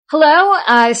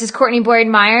Hello, this is Courtney Boyd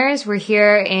Myers. We're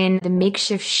here in the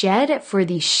makeshift shed for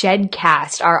the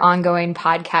Shedcast, our ongoing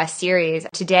podcast series.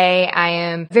 Today, I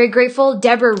am very grateful.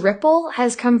 Deborah Ripple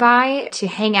has come by to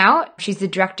hang out. She's the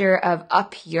director of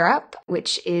Up Europe,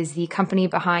 which is the company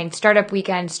behind Startup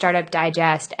Weekend, Startup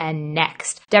Digest, and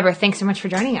Next. Deborah, thanks so much for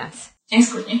joining us. Thanks,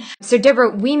 Courtney. So Deborah,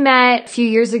 we met a few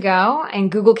years ago in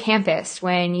Google Campus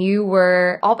when you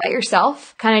were all by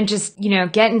yourself, kind of just,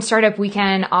 getting Startup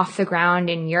Weekend off the ground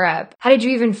in Europe. How did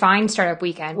you even find Startup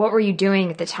Weekend? What were you doing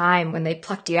at the time when they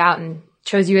plucked you out and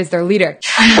chose you as their leader?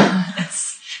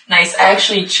 That's nice. I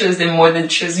actually chose them more than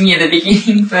chose me at the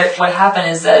beginning. But what happened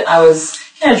is that I was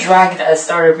kind of dragged at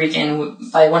Startup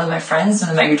Weekend by one of my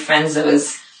good friends that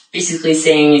was basically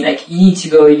saying, like, you need to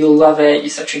go, you'll love it, you're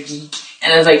such a geek.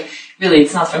 And I was like, really,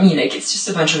 it's not for me. Like, it's just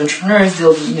a bunch of entrepreneurs.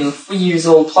 They'll be, 3 years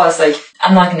old plus. Like,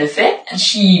 I'm not going to fit. And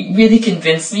she really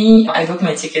convinced me. I booked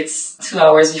my tickets 2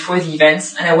 hours before the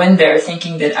event. And I went there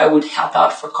thinking that I would help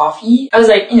out for coffee. I was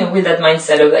like, with that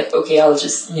mindset of like, okay, I'll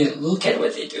just, look at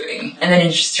what they're doing. And then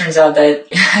it just turns out that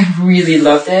I really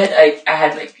loved it. I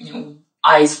had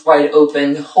eyes wide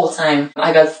open the whole time.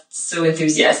 I got so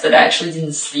enthusiastic that I actually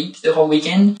didn't sleep the whole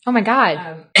weekend. Oh my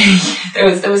God.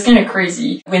 That was kind of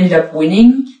crazy. We ended up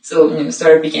winning. So,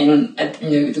 Startup Weekend at,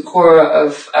 the core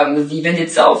of the event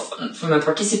itself, from a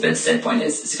participant standpoint,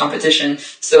 is a competition.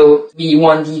 So we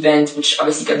won the event, which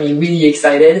obviously got me really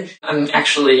excited. I'm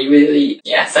actually really,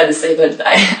 sad to say, but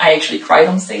I actually cried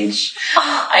on stage.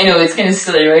 I know it's kind of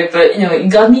silly, right? But,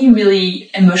 it got me really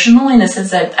emotional in the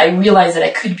sense that I realized that I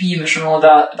could be emotional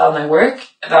about my work,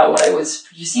 about what I was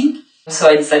producing. So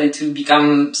I decided to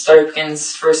become Startup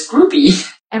Weekend's first groupie.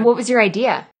 And what was your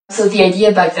idea? So the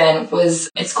idea back then was,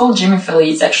 it's called Gym Philly.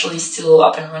 It's actually still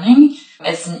up and running.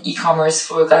 It's an e-commerce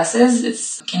for glasses.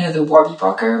 It's kind of the Warby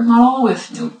Parker model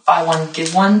with, buy one,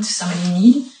 give one to somebody in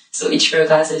need. So each pair of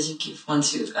glasses, you give one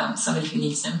to somebody who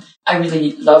needs them. I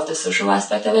really love the social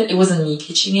aspect of it. It wasn't me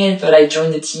pitching it, but I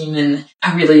joined the team and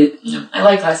I really, I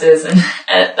like glasses and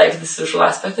I like the social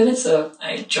aspect of it. So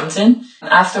I jumped in.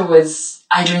 Afterwards,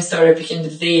 I joined Startup Weekend,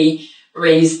 but they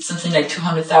raised something like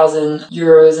 200,000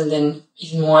 euros and then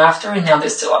even more after. And now they're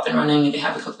still up and running and they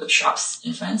have a couple of shops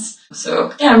in France.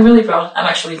 So yeah, I'm really proud. I'm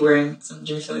actually wearing some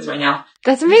Jimmy Phillies right now.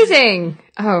 That's amazing.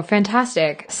 Oh,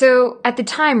 fantastic. So at the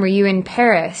time, were you in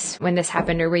Paris when this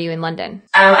happened or were you in London?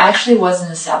 I actually was in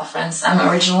the south of France. I'm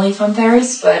originally from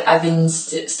Paris, but I've been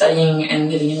studying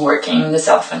and living and working in the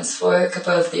south of France for a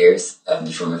couple of years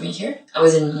before moving here. I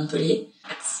was in Montpellier.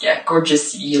 It's,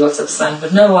 gorgeous city, lots of sun,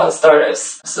 but not a lot of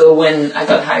startups. So when I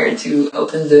got hired to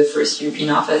open the first European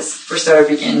office for Startup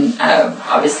Weekend,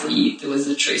 obviously there was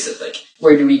a choice of like,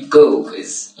 where do we go?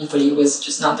 Because Montpellier was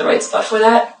just not the right spot for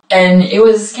that. And it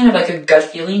was kind of like a gut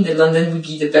feeling that London would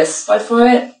be the best spot for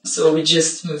it. So we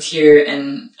just moved here,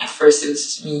 and at first it was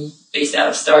just me based out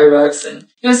of Starbucks, and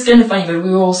it was kind of funny, but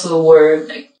we also were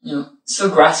like, so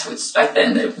grassroots back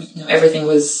then that we, everything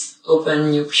was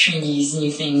open, new opportunities,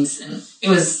 new things, and it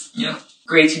was,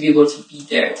 great to be able to be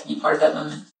there, to be part of that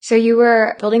moment. So you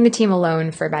were building the team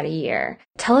alone for about a year.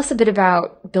 Tell us a bit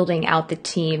about building out the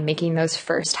team, making those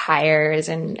first hires,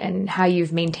 and how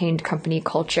you've maintained company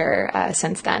culture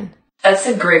since then. That's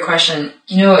a great question.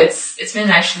 It's been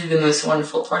actually the most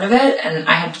wonderful part of it, and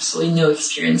I had absolutely no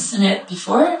experience in it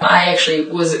before. I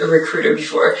actually was a recruiter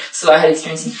before, so I had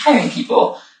experience in hiring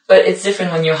people. But it's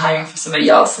different when you're hiring for somebody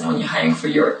else and when you're hiring for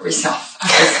yourself. I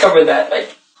discovered that,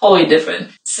 wholly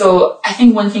different. So I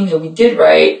think one thing that we did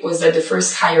right was that the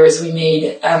first hires we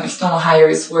made, external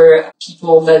hires, were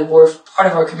people that were part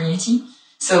of our community.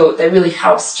 So that really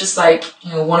helps. Just like,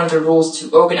 one of the rules to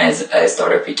organize a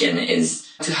Startup Weekend is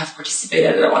to have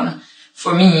participated at one.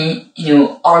 For me,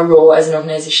 our role as an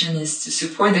organization is to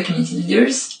support the community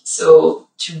leaders. So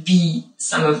to be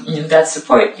some of, that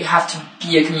support, you have to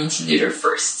be a community leader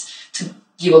first to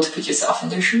be able to put yourself in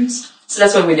their shoes. So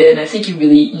that's what we did. And I think it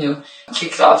really,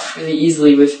 kicked off really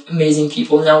easily with amazing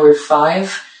people. Now we're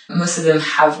 5. Most of them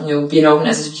have, been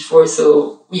organizers before.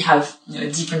 So we have,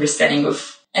 a deep understanding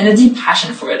of, and a deep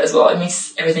passion for it as well. It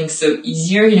makes everything so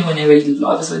easier, when everybody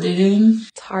loves what they're doing.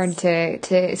 It's hard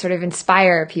to sort of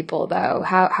inspire people though.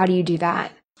 How do you do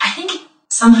that? I think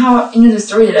somehow, the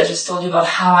story that I just told you about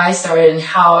how I started and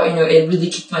how, it really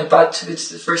kicked my butt to go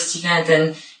to the first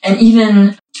event and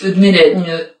even to admit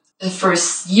it, the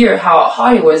first year, how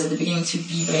hard it was at the beginning to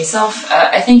be myself.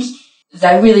 I think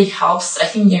that really helps. I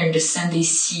think they understand, they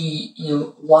see,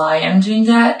 why I'm doing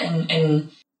that.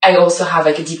 And I also have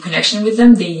a deep connection with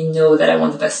them. They know that I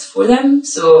want the best for them.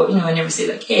 So, I never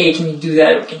say hey, can you do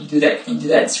that? Or can you do that? Can you do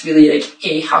that? It's really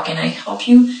hey, how can I help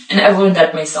you? And I've learned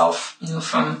that myself,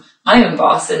 from my own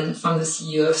boss and from the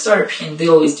CEO of Startup Weekend, they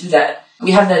always do that.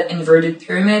 We have that inverted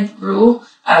pyramid rule.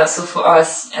 So for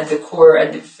us, at the core,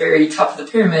 at the very top of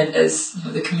the pyramid, is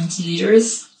the community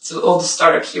leaders. So all the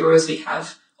startup heroes we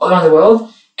have all around the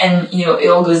world. And, it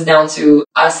all goes down to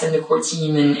us and the core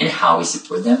team and how we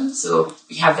support them. So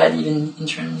we have that even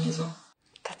internally as well.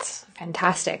 That's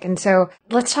fantastic. And so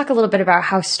let's talk a little bit about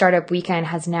how Startup Weekend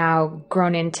has now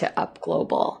grown into Up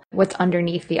Global. What's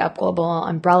underneath the Up Global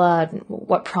umbrella?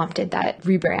 What prompted that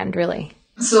rebrand, really?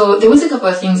 So there was a couple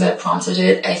of things that prompted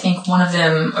it. I think one of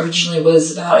them originally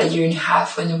was about a year and a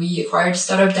half when we acquired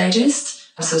Startup Digest.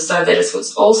 So Startup Digest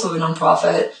was also a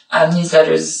nonprofit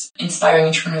newsletters inspiring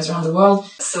entrepreneurs around the world.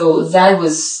 So that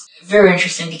was very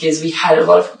interesting because we had a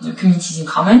lot of communities in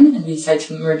common, and we decided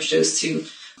to merge those two.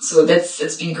 So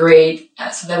that's been great.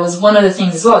 So that was one of the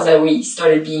things as well, is that we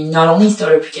started being not only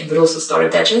Startup Weekend but also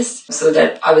Startup Digest. So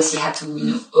that obviously had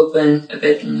to open a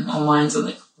bit our minds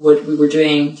on what we were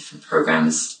doing, different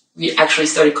programs. We actually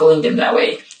started calling them that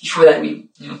way. Before that, we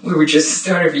were just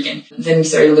Startup Weekend. Then we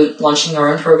started launching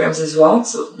our own programs as well.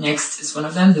 So Next is one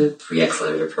of them, the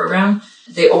Pre-Accelerator program.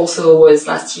 They also was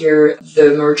last year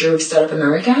the merger with Startup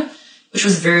America, which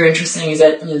was very interesting. Is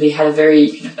that they had a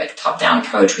very top-down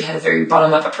approach. We had a very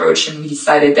bottom-up approach, and we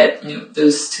decided that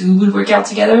those two would work out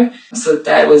together. So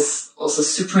that was also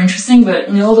super interesting. But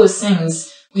all those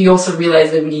things, we also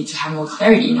realized that we need to have more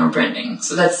clarity in our branding.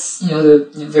 So that's the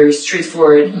very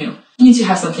straightforward. You need to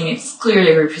have something that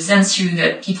clearly represents you,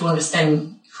 that people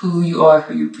understand who you are,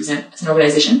 who you present as an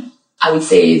organization. I would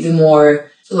say the more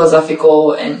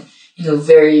philosophical and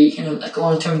very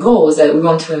long-term goal is that we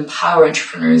want to empower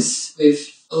entrepreneurs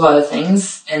with a lot of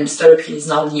things, and Startup is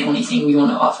not the only thing we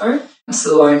want to offer.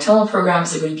 So our internal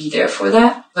programs are going to be there for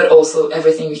that, but also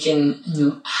everything we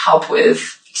can help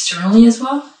with externally as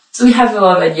well. So we have a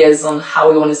lot of ideas on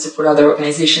how we want to support other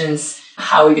organizations,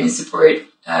 how we're going to support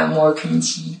more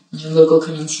community, local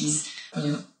communities.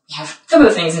 We have a couple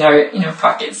of things in our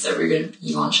pockets that we're going to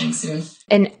be launching soon.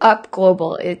 And Up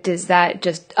Global, does that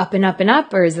just up and up and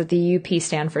up, or is it the UP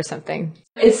stand for something?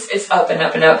 It's up and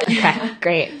up and up. Okay,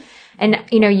 great. And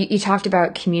you talked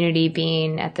about community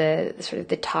being at the sort of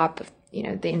the top of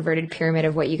the inverted pyramid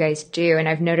of what you guys do. And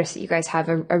I've noticed that you guys have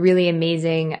a really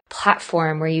amazing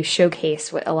platform where you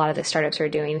showcase what a lot of the startups are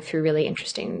doing through really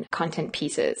interesting content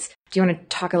pieces. Do you want to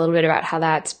talk a little bit about how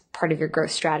that's part of your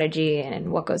growth strategy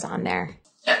and what goes on there?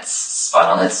 That's spot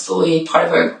on. That's totally part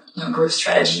of our growth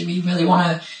strategy. We really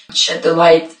want to shed the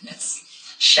light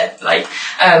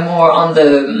more on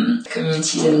the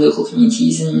communities and local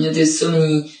communities. And there's so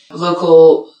many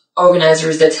local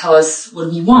organizers that tell us what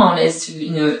we want is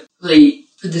to really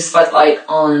put the spotlight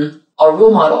on our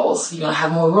role models. We want to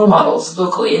have more role models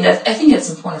locally, and I think that's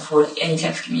important for any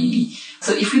type of community.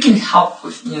 So if we can help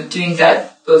with doing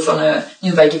that, both on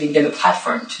by giving them a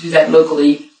platform to do that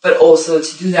locally, but also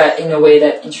to do that in a way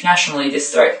that internationally they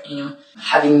start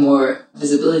having more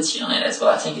visibility on it as well.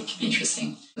 I think it could be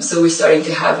interesting. So we're starting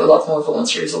to have a lot more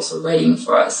volunteers also writing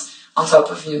for us on top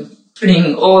of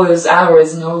putting all those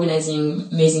hours in organizing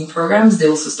amazing programs. They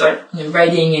also start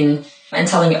writing and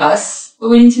telling us what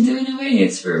we need to do in a way.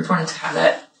 It's very important to have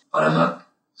that bottom up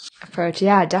approach.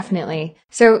 Yeah, definitely.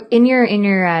 So in your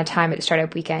time at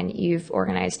Startup Weekend, you've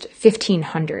organized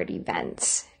 1,500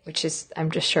 events, which is, I'm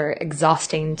just sure,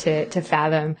 exhausting to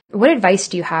fathom. What advice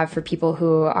do you have for people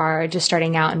who are just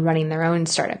starting out and running their own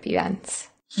startup events?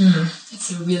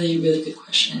 That's a really, really good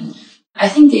question. I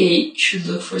think they should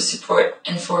look for support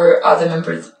and for other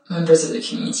members of the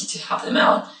community to help them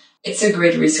out. It's a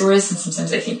great resource, and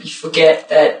sometimes I think we forget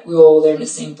that we're all there in the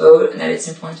same boat and that it's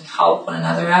important to help one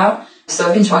another out. So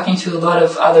I've been talking to a lot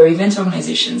of other event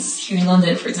organizations here in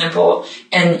London, for example,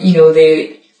 and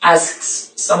they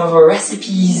ask some of our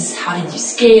recipes. How did you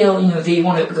scale? They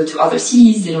want to go to other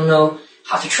cities. They don't know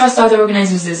how to trust other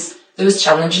organizers. There's those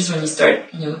challenges when you start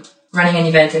running an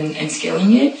event and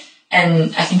scaling it.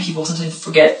 And I think people sometimes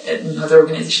forget that other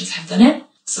organizations have done it.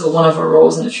 So one of our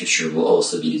roles in the future will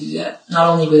also be to do that, not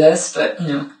only with us, but,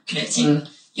 connecting.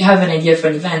 You have an idea for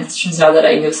an event. It turns out that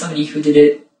I know somebody who did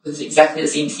it with exactly the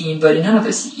same theme, but in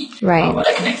another city. Right. How about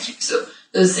I connect you? So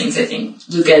those things, I think,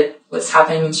 look at what's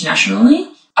happening internationally.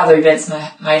 Other events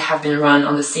might have been run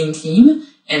on the same theme,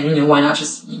 and, why not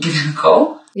just give them a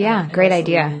call? Yeah, great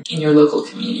idea. In your local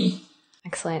community.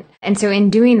 Excellent. And so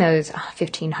in doing those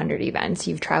 1,500 events,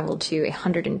 you've traveled to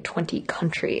 120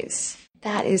 countries.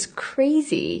 That is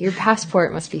crazy. Your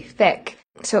passport must be thick.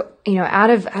 So, out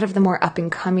of the more up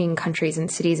and coming countries and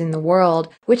cities in the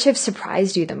world, which have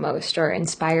surprised you the most or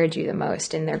inspired you the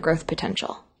most in their growth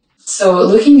potential? So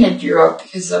looking at Europe,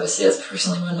 because obviously that's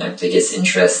personally one of my biggest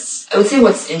interests, I would say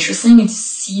what's interesting is to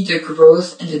see the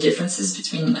growth and the differences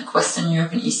between like Western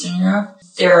Europe and Eastern Europe.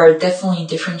 There are definitely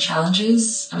different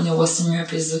challenges. Western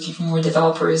Europe is looking for more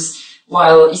developers,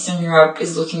 while Eastern Europe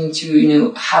is looking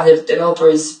to, have the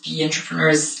developers be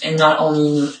entrepreneurs and not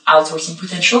only, outsourcing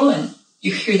potential. And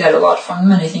you hear that a lot from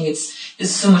them. And I think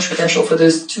there's so much potential for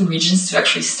those two regions to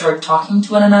actually start talking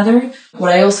to one another.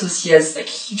 What I also see as like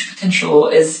huge potential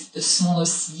is the smaller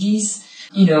cities.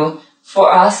 For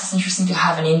us, it's interesting to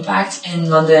have an impact in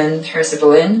London, Paris, or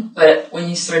Berlin. But when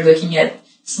you start looking at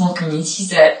small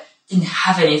communities that didn't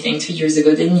have anything 2 years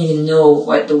ago, they didn't even know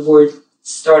what the word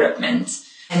startup meant.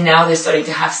 And now they're starting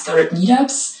to have startup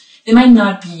meetups. They might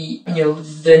not be,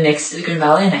 the next Silicon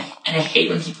Valley, and I hate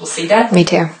when people say that. Me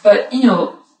too. But,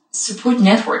 support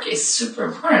network is super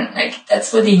important. Like,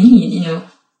 that's what they need,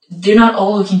 They're not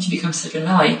all looking to become Silicon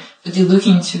Valley, but they're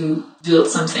looking to build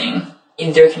something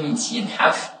in their community and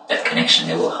have that connection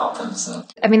that will help them. So,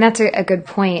 that's a good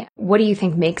point. What do you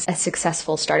think makes a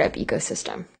successful startup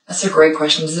ecosystem? That's a great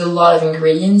question. There's a lot of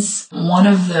ingredients. One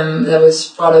of them that was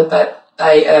brought up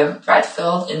by Brad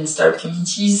Feld in Startup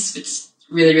Communities, which is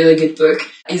a really, really good book,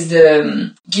 is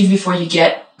the give before you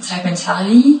get type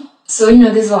mentality. So,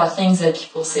 there's a lot of things that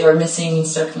people say are missing in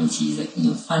startup communities,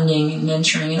 like, funding and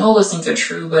mentoring, and all those things are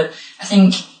true. But I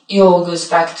think it all goes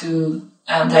back to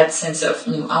that sense of,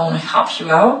 I want to help you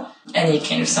out. And it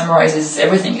kind of summarizes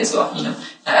everything as well.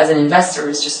 As an investor,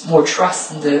 it's just more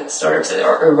trust in the startups that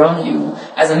are around you.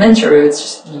 As a mentor, it's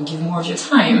just, give more of your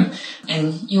time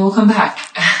and you will come back.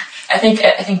 I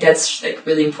think that's like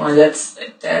really important. That's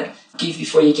that give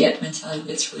before you get mentality.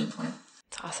 That's really important.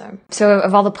 That's awesome. So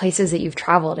of all the places that you've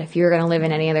traveled, if you were going to live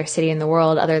in any other city in the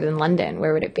world other than London,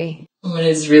 where would it be? Oh, it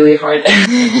is really hard.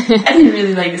 I didn't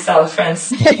really like the south of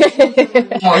France.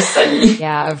 More sunny.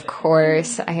 Yeah, of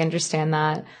course. I understand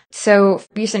that. So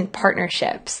recent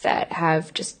partnerships that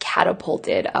have just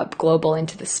catapulted up global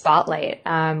into the spotlight.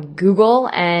 Google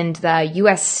and the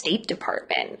U.S. State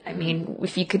Department.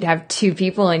 If you could have two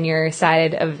people in your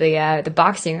side of the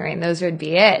boxing ring, those would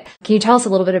be it. Can you tell us a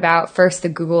little bit about first the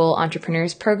Google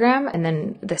Entrepreneurs Program and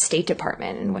then the State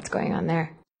Department and what's going on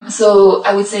there? So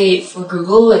I would say for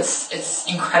Google, it's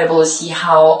incredible to see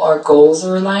how our goals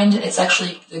are aligned. It's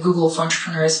actually the Google for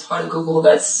Entrepreneurs part of Google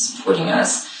that's supporting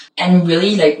us. And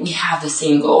really, we have the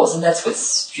same goals. And that's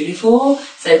what's beautiful.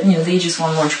 Is that, they just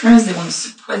want more entrepreneurs. They want to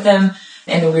support them.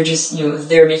 And we're just,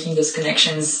 they're making those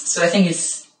connections. So I think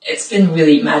it's been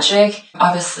really magic.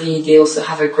 Obviously, they also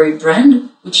have a great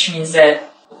brand, which means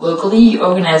that locally,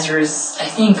 organizers, I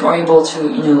think, are able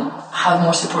to, have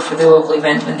more support for their local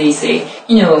event when they say,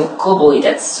 globally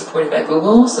that's supported by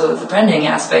Google. So the branding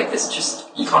aspect is just,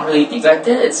 you can't really neglect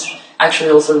it. It's actually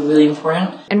also really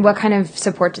important. And what kind of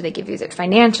support do they give you? Is it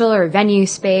financial or venue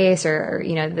space or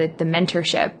the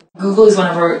mentorship? Google is one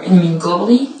of our,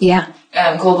 globally? Yeah.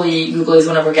 Globally, Google is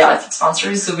one of our Galactic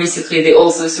sponsors. So basically, they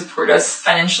also support us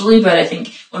financially. But I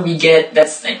think what we get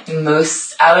that's the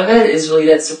most out of it is really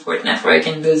that support network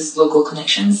and those local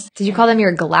connections. Did you call them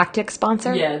your Galactic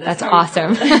sponsor? Yeah. That's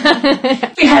awesome.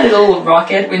 We had a little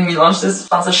rocket when we launched this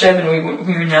sponsorship and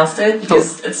we announced it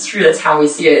because it's true. That's how we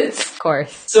see it. It's of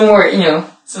course. So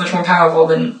much more powerful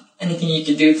than anything you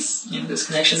could do. It's, those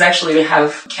connections. Actually, we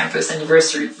have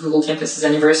Google Campus's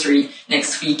anniversary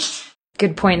next week.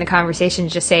 Good point in the conversation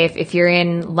to just say if you're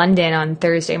in London on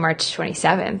Thursday, March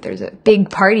 27th, there's a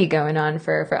big party going on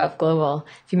for Up Global.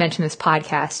 If you mention this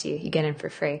podcast, you get in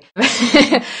for free.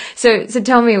 So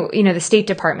tell me, the State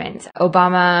Department,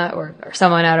 Obama or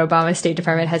someone at Obama's State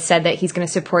Department has said that he's going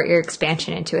to support your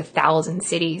expansion into 1,000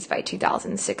 cities by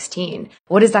 2016.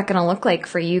 What is that going to look like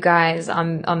for you guys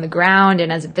on the ground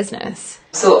and as a business?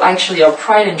 So actually, our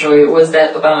pride and joy was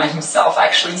that Obama himself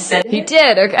actually said it. He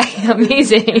did. Okay,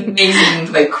 amazing.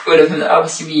 Amazing, quote of him.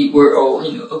 Obviously, we were all,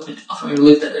 open. Often we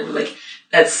looked at it, we're like,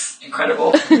 that's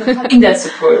incredible. Having that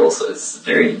support also is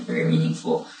very, very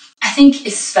meaningful. I think,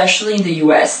 especially in the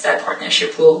US, that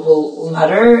partnership will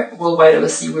matter. Worldwide,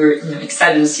 obviously, we're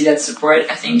excited to see that support.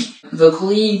 I think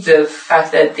locally, the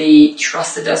fact that they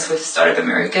trusted us with Startup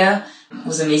America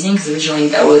was amazing because originally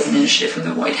that was an initiative from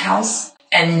the White House.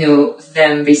 And,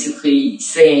 them basically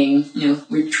saying,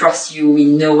 we trust you, we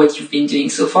know what you've been doing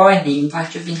so far and the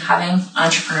impact you've been having on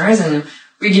entrepreneurs, and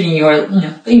we're giving you our,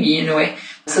 baby in a way.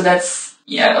 So that's,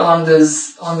 along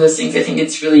those things, I think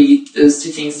it's really those two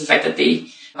things, the fact that they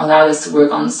allowed us to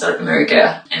work on Startup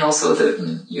America and also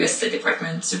the US State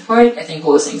Department support. I think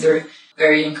all those things are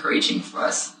very encouraging for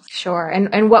us. Sure.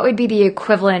 And what would be the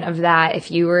equivalent of that if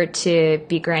you were to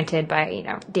be granted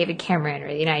by, David Cameron or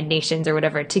the United Nations or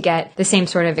whatever to get the same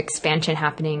sort of expansion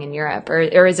happening in Europe?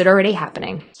 Or is it already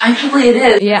happening? Actually, it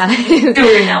is. Yeah. They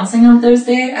were announcing on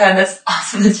Thursday, and that's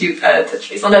awesome that you touched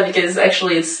base on that, because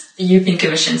actually it's the European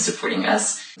Commission supporting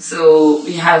us. So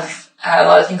we have a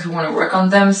lot of things we want to work on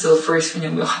them. So first,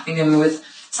 we're helping them with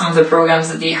some of the programs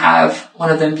that they have, one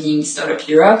of them being Startup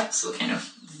Europe, so kind of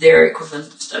their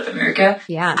equivalent of Startup America.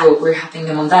 Yeah. So we're helping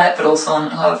them on that, but also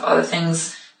on a lot of other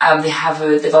things. They have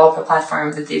a developer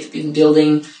platform that they've been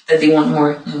building that they want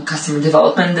more customer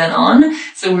development done on.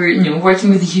 So we're working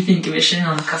with the European Commission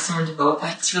on customer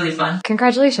development. It's really fun.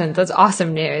 Congratulations. That's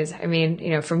awesome news. I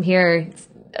mean, from here,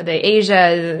 the Asia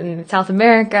and South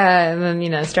America, and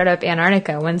then, Startup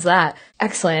Antarctica. When's that?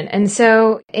 Excellent. And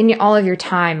so in all of your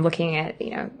time looking at,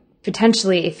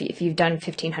 potentially if you've done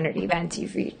 1,500 events,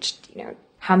 you've reached,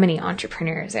 how many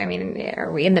entrepreneurs? I mean,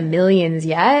 are we in the millions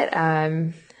yet?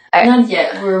 Not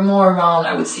yet. We're more around,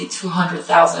 I would say,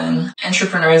 200,000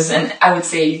 entrepreneurs. And I would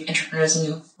say entrepreneurs,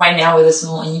 right now with a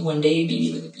small E, one day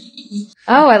maybe with a BE.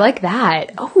 Oh, I like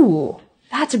that. Oh,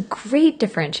 that's a great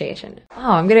differentiation.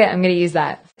 Oh, I'm gonna use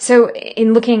that. So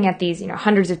in looking at these,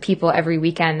 hundreds of people every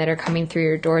weekend that are coming through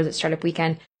your doors at Startup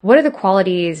Weekend, what are the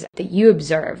qualities that you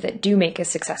observe that do make a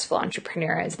successful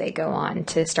entrepreneur as they go on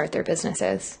to start their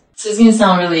businesses? So it's going to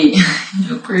sound really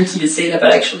quirky to say that,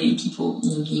 but actually people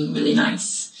being really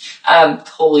nice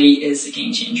totally is a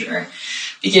game changer.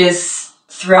 Because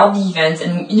throughout the event,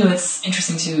 and it's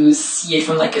interesting to see it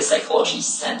from like a psychology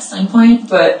standpoint,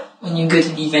 but when you go to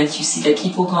the event, you see that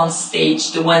people go on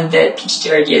stage, the one that pitch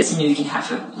their ideas, you can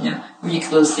have a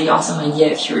ridiculously awesome idea.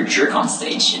 If you're a jerk on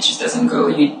stage, it just doesn't go,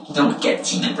 you don't get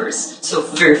team members. So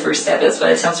very first step, that's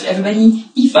what I tell to everybody,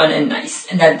 be fun and nice.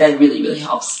 And that really, really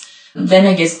helps. Then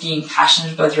I guess being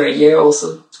passionate about your idea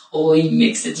also totally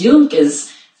makes a deal,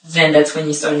 because then that's when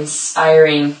you start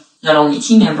inspiring not only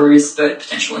team members, but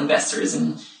potential investors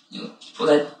and people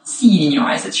that see in your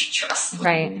eyes that you trust.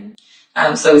 Right.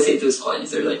 So I would say those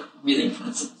qualities are like really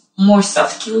important. So more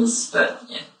soft skills, but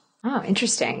yeah. Oh,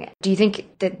 interesting. Do you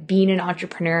think that being an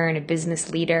entrepreneur and a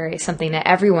business leader is something that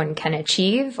everyone can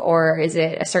achieve, or is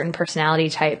it a certain personality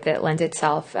type that lends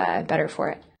itself better for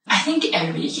it? I think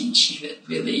everybody can achieve it,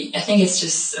 really. I think it's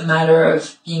just a matter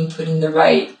of being put in the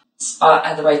right spot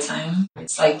at the right time.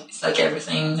 It's like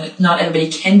everything. Like, not everybody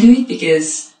can do it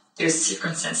because there's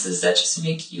circumstances that just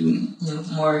make you,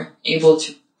 more able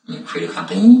to create a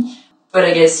company. But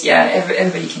I guess, yeah,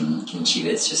 everybody can achieve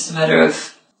it. It's just a matter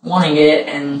of wanting it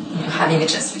and having a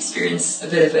chance to experience a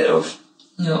bit of it, of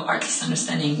artist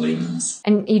understanding what it means.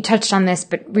 And you touched on this,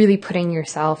 but really putting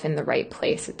yourself in the right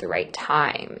place at the right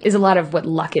time is a lot of what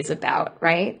luck is about,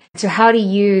 right? So how do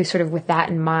you sort of with that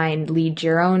in mind lead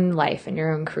your own life and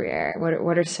your own career?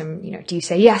 What are some, do you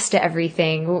say yes to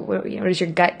everything? What does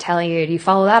your gut tell you? Do you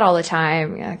follow that all the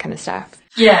time? That kind of stuff.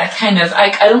 Yeah, kind of.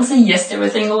 I don't say yes to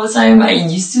everything all the time. I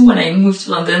used to. When I moved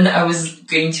to London, I was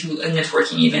going to a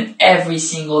networking event every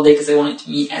single day because I wanted to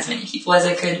meet as many people as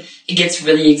I could. It gets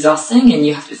really exhausting and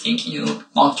you have to think,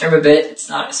 long term a bit. It's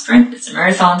not a sprint, it's a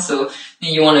marathon. So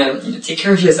you want to take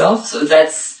care of yourself. So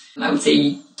that's, I would say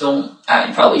you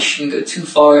probably shouldn't go too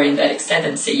far in that extent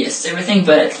and say yes to everything,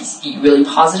 but at least be really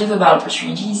positive about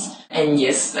opportunities. And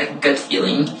yes, like gut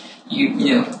feeling.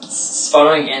 Spot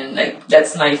on again. Like,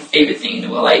 that's my favorite thing in the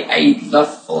world. I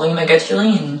love following my gut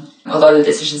feeling, and a lot of the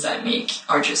decisions I make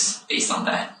are just based on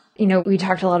that. We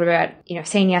talked a lot about,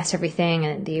 saying yes to everything,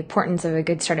 and the importance of a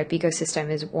good startup ecosystem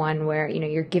is one where,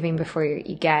 you're giving before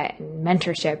you get, and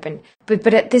mentorship.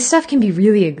 But this stuff can be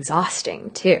really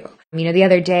exhausting too. The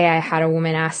other day I had a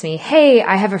woman ask me, hey,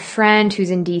 I have a friend who's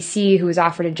in DC who was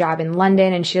offered a job in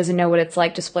London and she doesn't know what it's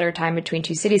like to split her time between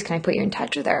two cities. Can I put you in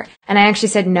touch with her? And I actually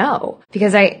said no,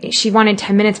 because she wanted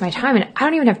 10 minutes of my time, and I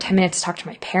don't even have 10 minutes to talk to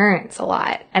my parents a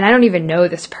lot. And I don't even know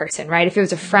this person, right? If it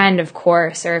was a friend, of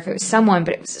course, or if it was someone,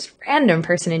 but it was this random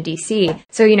person in DC.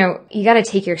 So, you got to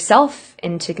take yourself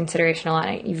into consideration a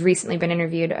lot. You've recently been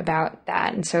interviewed about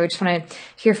that. And so I just want to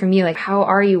hear from you, like, how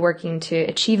are you working to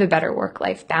achieve a better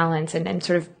work-life balance and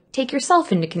sort of take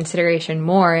yourself into consideration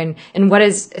more, and what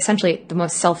is essentially the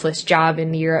most selfless job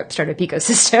in the Europe startup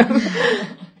ecosystem?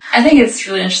 I think it's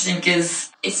really interesting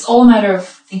because it's all a matter of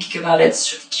thinking about it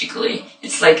strategically.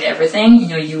 It's like everything,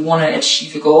 you want to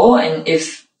achieve a goal, and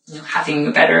if having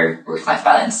a better work-life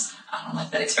balance, I don't like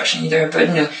that expression either, but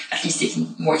at least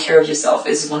taking more care of yourself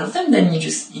is one of them, then you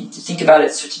just need to think about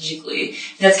it strategically.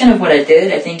 And that's kind of what I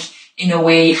did. I think in a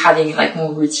way having like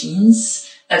more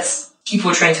routines, that's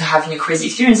people trying to have crazy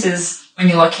experiences. When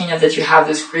you're lucky enough that you have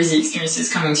those crazy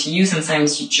experiences coming to you,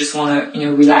 sometimes you just want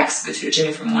to relax, go to the gym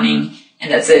every morning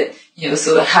and that's it.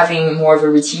 So having more of a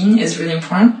routine is really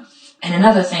important. And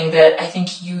another thing that I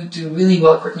think you do really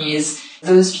well, Courtney, is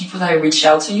those people that reach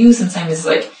out to you sometimes is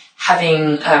like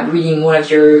reading one of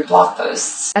your blog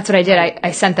posts. That's what I did.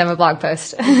 I sent them a blog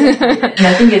post. And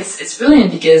I think it's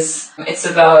brilliant because it's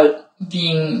about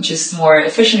being just more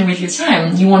efficient with your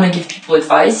time. You want to give people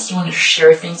advice. You want to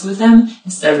share things with them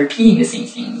instead of repeating the same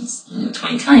things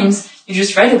 20 times. You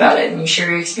just write about it and you share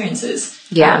your experiences.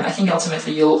 Yeah. I think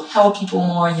ultimately you'll help people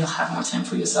more and you'll have more time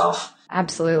for yourself.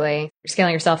 Absolutely. You're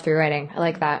scaling yourself through writing. I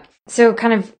like that. So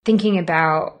kind of thinking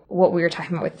about what we were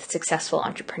talking about with successful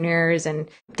entrepreneurs, and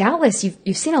doubtless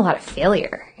you've seen a lot of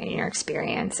failure in your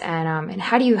experience. And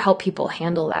how do you help people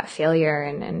handle that failure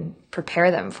and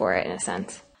prepare them for it in a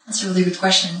sense? That's a really good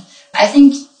question. I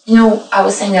think, I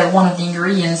was saying that one of the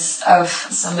ingredients of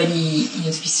somebody, to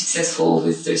be successful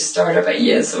with their startup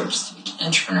ideas or just to be an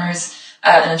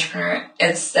entrepreneur,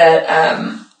 it's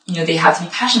that, they have to be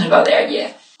passionate about their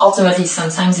idea. Ultimately,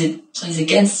 sometimes it plays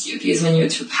against you because when you're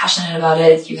too passionate about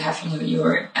it, you have,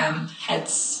 your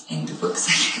heads in the books,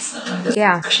 I guess. I don't know if that's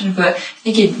the expression, but I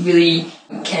think it really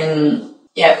can,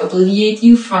 alleviate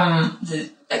you from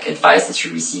the advice that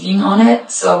you're receiving on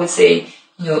it. So I would say,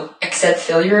 accept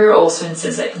failure also in the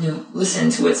sense that,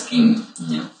 listen to what's being,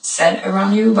 said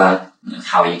around you about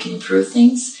how you can improve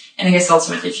things. And I guess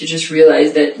ultimately, if you just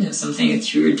realize that, something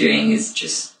that you're doing is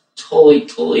just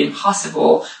totally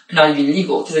impossible or not even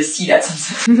legal, because I see that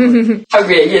sometimes. How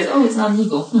great it is. Oh, it's not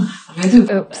legal. What do I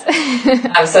do?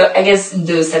 Oops. So I guess in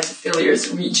those types of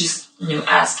failures, we just,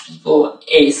 ask people,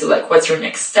 so what's your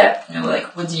next step?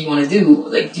 What do you want to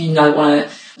do? Do you not want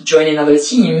to join another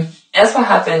team? And that's what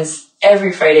happens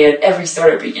every Friday at every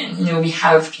startup weekend. We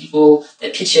have people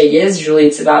that pitch ideas. Usually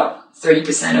it's about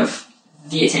 30% of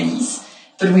the attendees,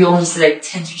 but we only select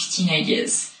 10 to 15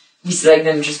 ideas. We select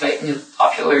them just by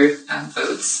popular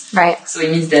votes. Right. So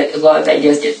it means that a lot of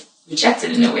ideas get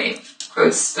rejected in a way,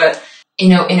 quotes. But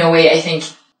in a way, I think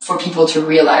for people to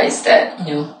realize that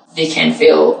they can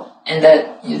fail and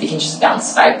that they can just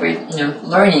bounce back with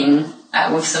learning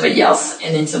with somebody else,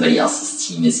 and then somebody else's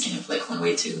team is kind of one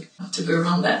way to go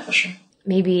around that for sure.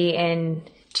 Maybe in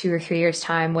 2 or 3 years'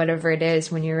 time, whatever it is,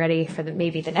 when you're ready for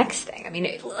maybe the next thing. I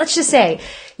mean, let's just say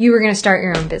you were going to start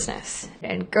your own business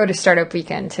and go to Startup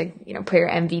Weekend to, put your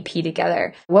MVP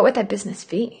together. What would that business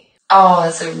be? Oh,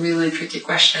 that's a really tricky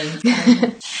question.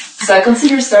 So I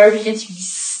consider Startup Weekend to be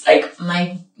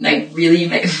my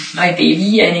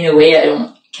baby, and in a way, I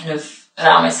don't kind of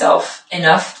allow myself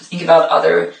enough to think about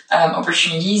other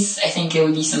opportunities. I think it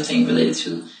would be something related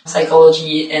to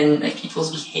psychology and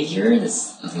people's behavior.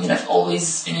 That's something that I've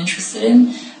always been interested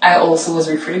in. I also was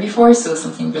a recruiter before, so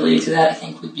something related to that I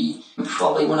think would be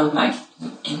probably one of my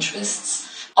interests.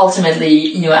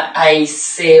 Ultimately, I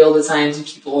say all the time to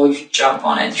people, you should jump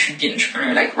on it, you should be an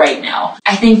entrepreneur right now.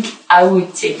 I think I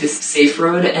would take this safe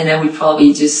road and I would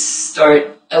probably just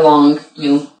start along,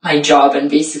 my job and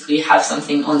basically have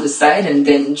something on the side and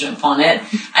then jump on it.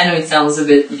 I know it sounds a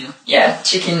bit,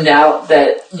 chickened out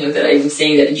that, that I'm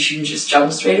saying that you shouldn't just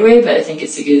jump straight away, but I think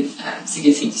it's a good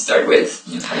thing to start with,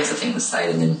 having something on the side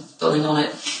and then building on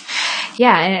it.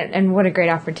 Yeah, and what a great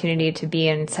opportunity to be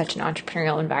in such an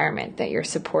entrepreneurial environment that you're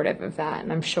supportive of that.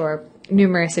 And I'm sure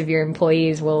numerous of your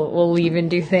employees will leave and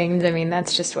do things. I mean,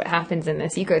 that's just what happens in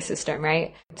this ecosystem,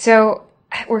 right? So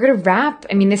we're going to wrap.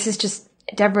 I mean, this is just,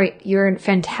 Deborah, you're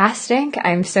fantastic.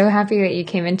 I'm so happy that you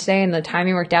came in today and the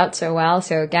timing worked out so well.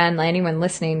 So again, anyone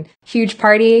listening, huge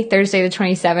party, Thursday the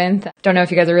 27th. Don't know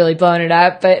if you guys are really blowing it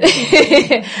up, but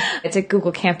it's at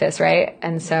Google Campus, right?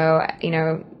 And so,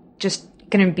 just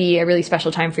going to be a really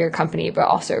special time for your company, but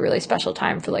also a really special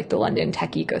time for the London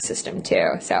tech ecosystem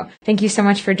too. So thank you so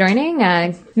much for joining.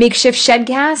 Makeshift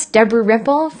Shedcast, Deborah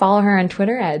Ripple. Follow her on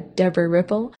Twitter at Deborah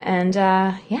Ripple. And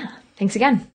thanks again.